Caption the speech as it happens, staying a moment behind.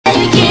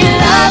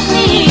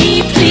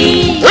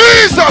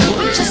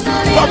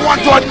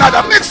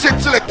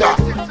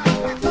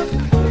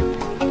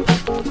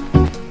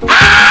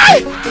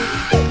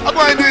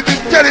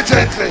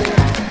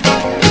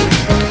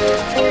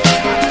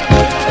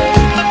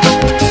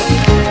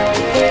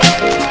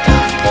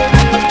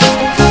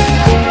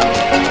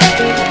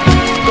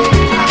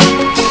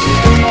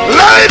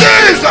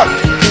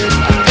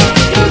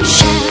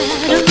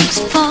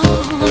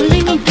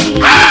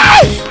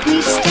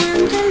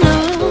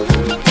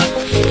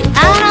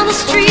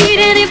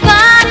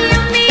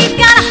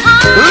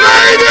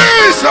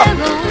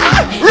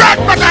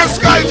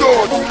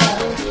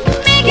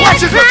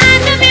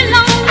crying to be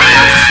alone.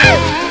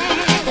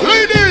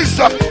 Ladies.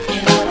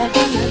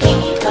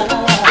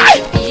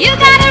 You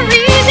got a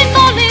reason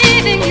for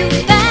living, you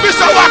found.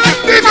 Mr. Wacky,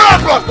 leave me up.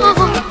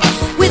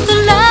 With the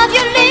love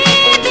you're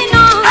living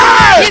on,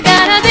 you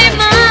gotta be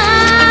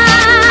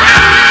mine.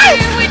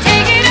 We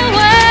take it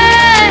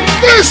away.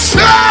 This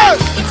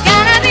It's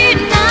gotta be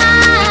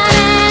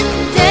night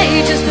and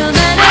day, just a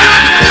matter of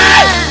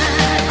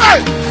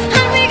time.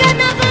 And we got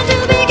nothing to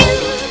begin.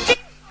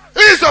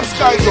 Ease up,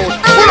 Sky Jones.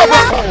 Pull up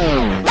right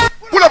back.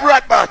 Pull up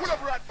right back.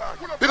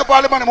 Pick up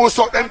all the money who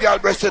suck them girl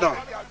breast, you know.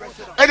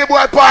 Any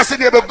boy passing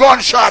there be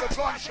gunshot.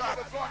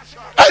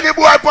 Any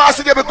boy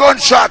passing there be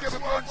gunshot.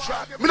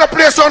 Me no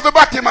play sound for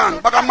batty man,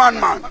 but a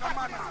man.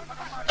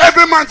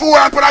 Every man who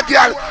want for a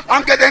girl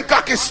and get them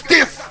cocky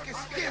stiff.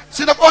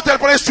 See the hotel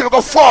for the street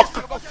go fuck.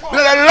 Me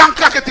know the long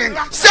cocky thing.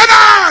 Sit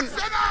down!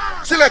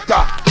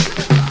 Selector.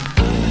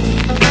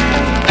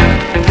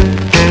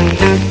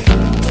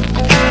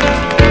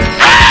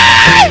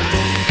 Hey!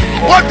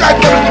 What type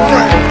of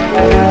friend?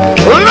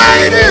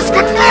 Ladies,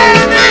 good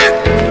morning!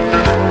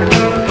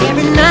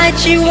 Every night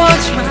she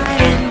walks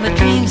right in my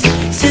dreams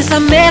since I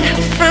met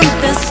her from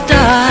the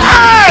start.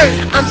 Hey!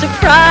 I'm so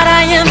proud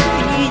I am the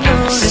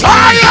only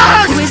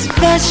Science! who is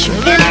special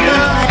in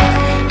her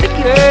heart. The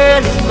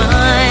girl is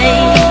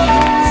mine.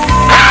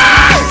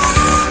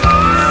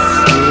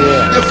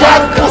 The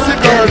fat pussy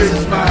girl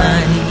is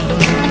mine.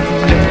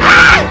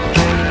 Hey!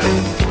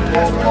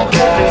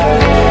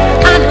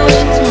 I know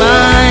she's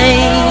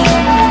mine.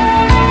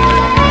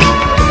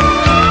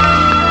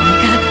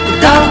 The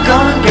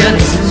doggone girl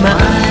is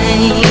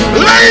mine.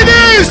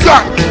 Ladies!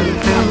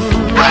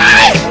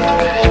 Hey!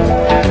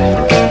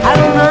 I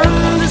don't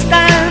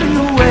understand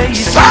the way you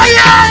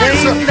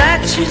Science! say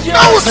that she's your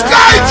No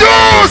Sky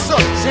Juice!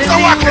 Say So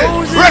what?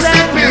 Rest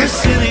in peace.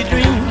 silly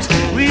dreams,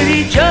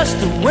 really just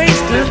a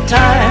waste of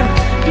time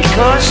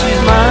because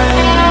she's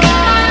mine.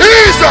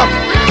 Ease up!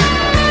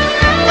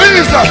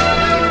 Ease up!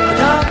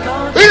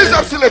 Ease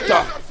up,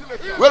 selector!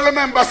 Well,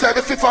 remember, say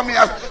the 5th of May,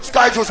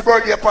 Sky Juice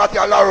birthday party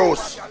at La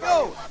Rose.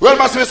 Well,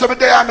 must be some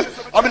day, I'm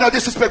not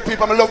disrespect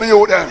people, I love me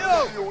out them.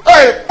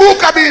 Hey,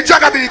 Bookaby,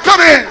 Jagaby,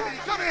 come in!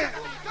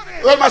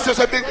 Well, must be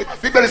some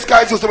big belly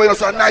Sky Juice, the way you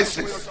so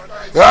nicest.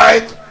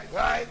 Right?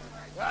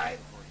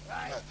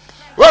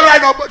 Well,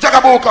 right now,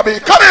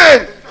 Jagaby, come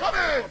in!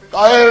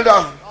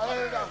 Elder,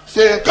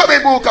 say, come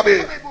in,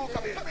 Bookaby.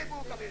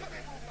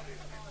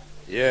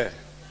 Yeah.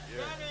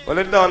 Well,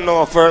 you don't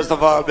know, first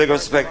of all, big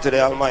respect to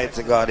the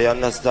Almighty God. You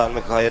understand?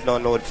 Because you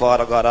don't know with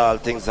Father God, all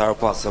things are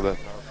possible.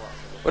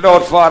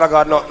 Without Father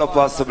God, nothing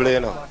possible,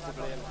 you know.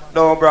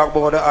 Don't brag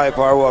about the hype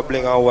or what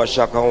bling and what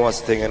shock and what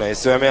sting, you know.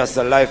 So I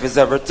say life is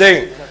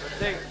everything.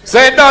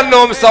 So you don't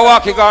know Mr.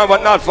 Wacky gone,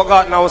 but not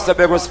forgotten. I want to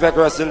big respect,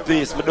 rest in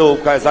peace, me do,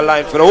 because it's a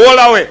line for the whole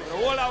away.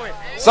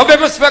 So big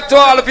respect to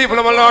all the people,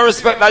 and I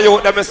respect that you,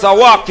 them Mr.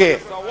 Wacky.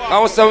 I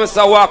want to say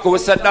Mr. Wacky, we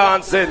say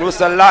dancing, we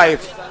say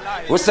life.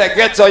 We say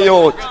ghetto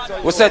youth,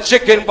 we say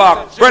chicken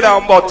back, bread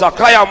and butter,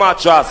 kaya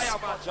mattress,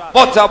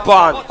 butter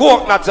pan,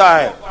 coconut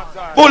oil,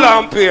 bull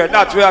and pear,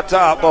 that's what we are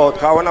talking about,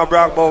 because we don't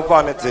brag about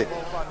vanity.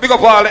 Big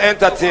up all the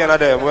entertainer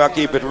them, we are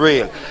keep it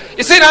real.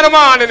 You see that the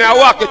man in there,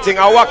 Wacky thing,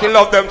 I Wacky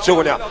love them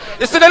tune.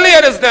 You see the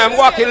ladies them,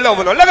 Wacky love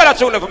them. Look at that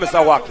tune for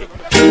Mr. Wacky.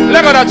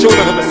 Look at that tune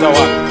for Mr.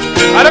 Wacky.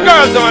 And the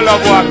girls don't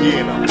love Wacky,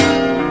 you know.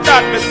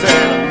 That me say,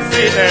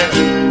 see there.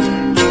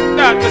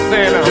 That me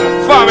say, you know.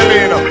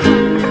 Family, you know.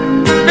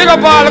 Big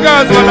up all the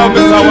girls who love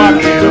Mr.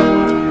 Wacky, you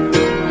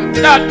know.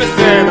 That me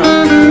say, you know.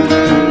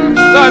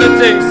 So the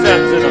thing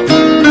set, you know.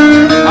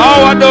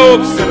 Our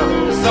dopes, you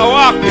know. Mr.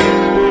 Wacky.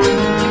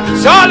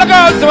 So all the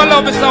girls who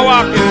love Mr.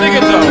 Wacky, sing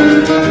it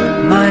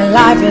out. My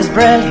life is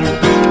brilliant.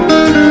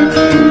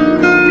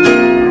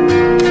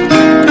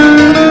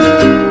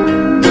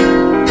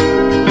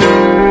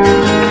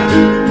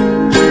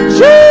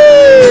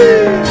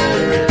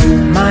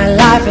 My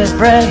life is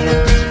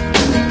brilliant.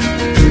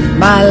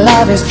 My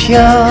love is pure.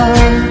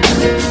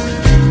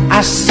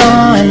 I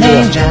saw an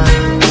angel,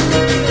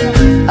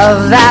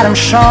 of that I'm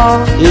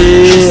sure.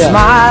 She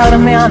smiled at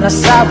me on the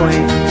subway.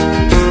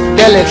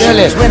 She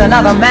was with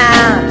another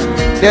man.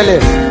 But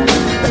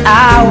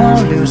I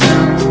won't lose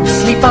no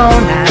sleep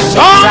on that.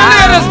 All the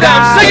ladies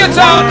them, sing it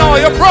out now.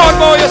 You're proud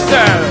about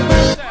yourself.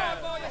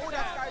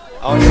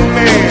 How you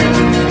mean?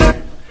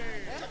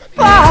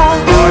 Oh,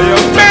 How you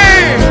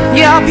mean?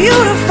 you're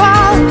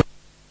beautiful.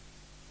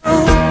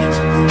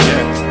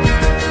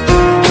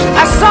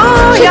 I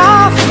saw your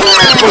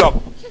face.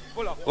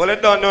 Pull up. Well,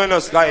 you don't know no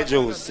Sky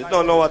Juice. You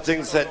don't know what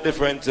things said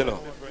different, you know.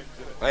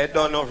 I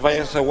don't know if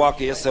I say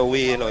Wacky, you say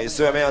we, you know. You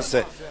see what I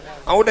say?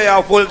 And would they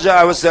have full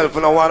joy yourself,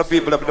 and I want the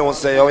people that don't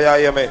say, oh yeah,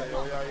 hear me.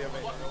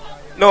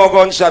 No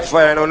gunshot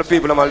fire, and when the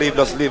people that leave,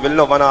 just leave in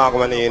love and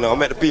harmony, you know.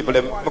 Make the people,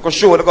 make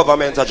show the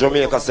government of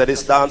Jamaica say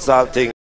this dancehall thing.